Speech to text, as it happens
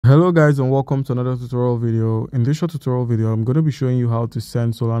Hello guys, and welcome to another tutorial video. In this short tutorial video, I'm going to be showing you how to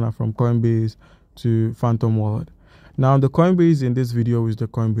send Solana from Coinbase to Phantom wallet. Now the Coinbase in this video is the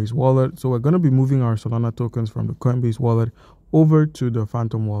Coinbase wallet, so we're going to be moving our Solana tokens from the Coinbase wallet over to the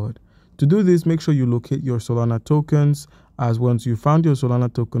Phantom wallet. To do this, make sure you locate your Solana tokens. As once you found your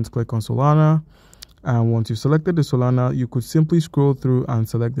Solana tokens, click on Solana, and once you selected the Solana, you could simply scroll through and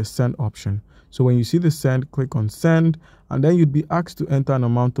select the send option. So when you see the send, click on send, and then you'd be asked to enter an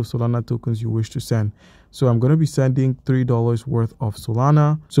amount of Solana tokens you wish to send. So I'm going to be sending $3 worth of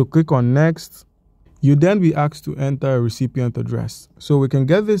Solana. So click on next. You'd then be asked to enter a recipient address. So we can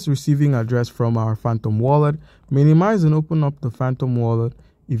get this receiving address from our Phantom wallet. Minimize and open up the Phantom wallet.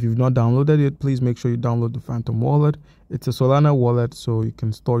 If you've not downloaded it, please make sure you download the Phantom wallet. It's a Solana wallet, so you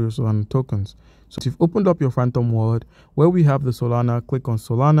can store your Solana tokens. So if you've opened up your Phantom wallet, where we have the Solana, click on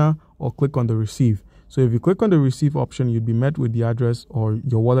Solana or click on the receive. So if you click on the receive option, you'd be met with the address or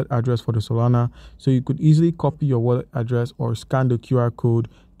your wallet address for the Solana. So you could easily copy your wallet address or scan the QR code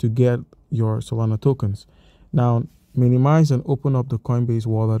to get your Solana tokens. Now, minimize and open up the Coinbase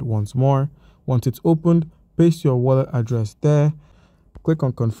wallet once more. Once it's opened, paste your wallet address there. Click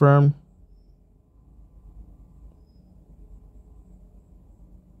on confirm.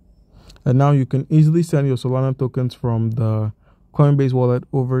 And now you can easily send your Solana tokens from the Coinbase wallet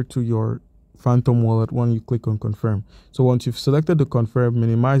over to your Phantom wallet when you click on confirm. So once you've selected the confirm,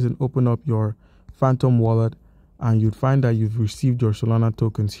 minimize and open up your Phantom wallet, and you'd find that you've received your Solana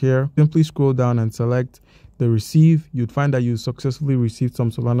tokens here. Simply scroll down and select the receive. You'd find that you successfully received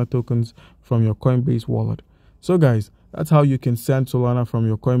some Solana tokens from your Coinbase wallet. So guys, that's how you can send Solana from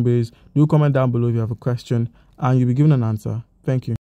your Coinbase. Do comment down below if you have a question, and you'll be given an answer. Thank you.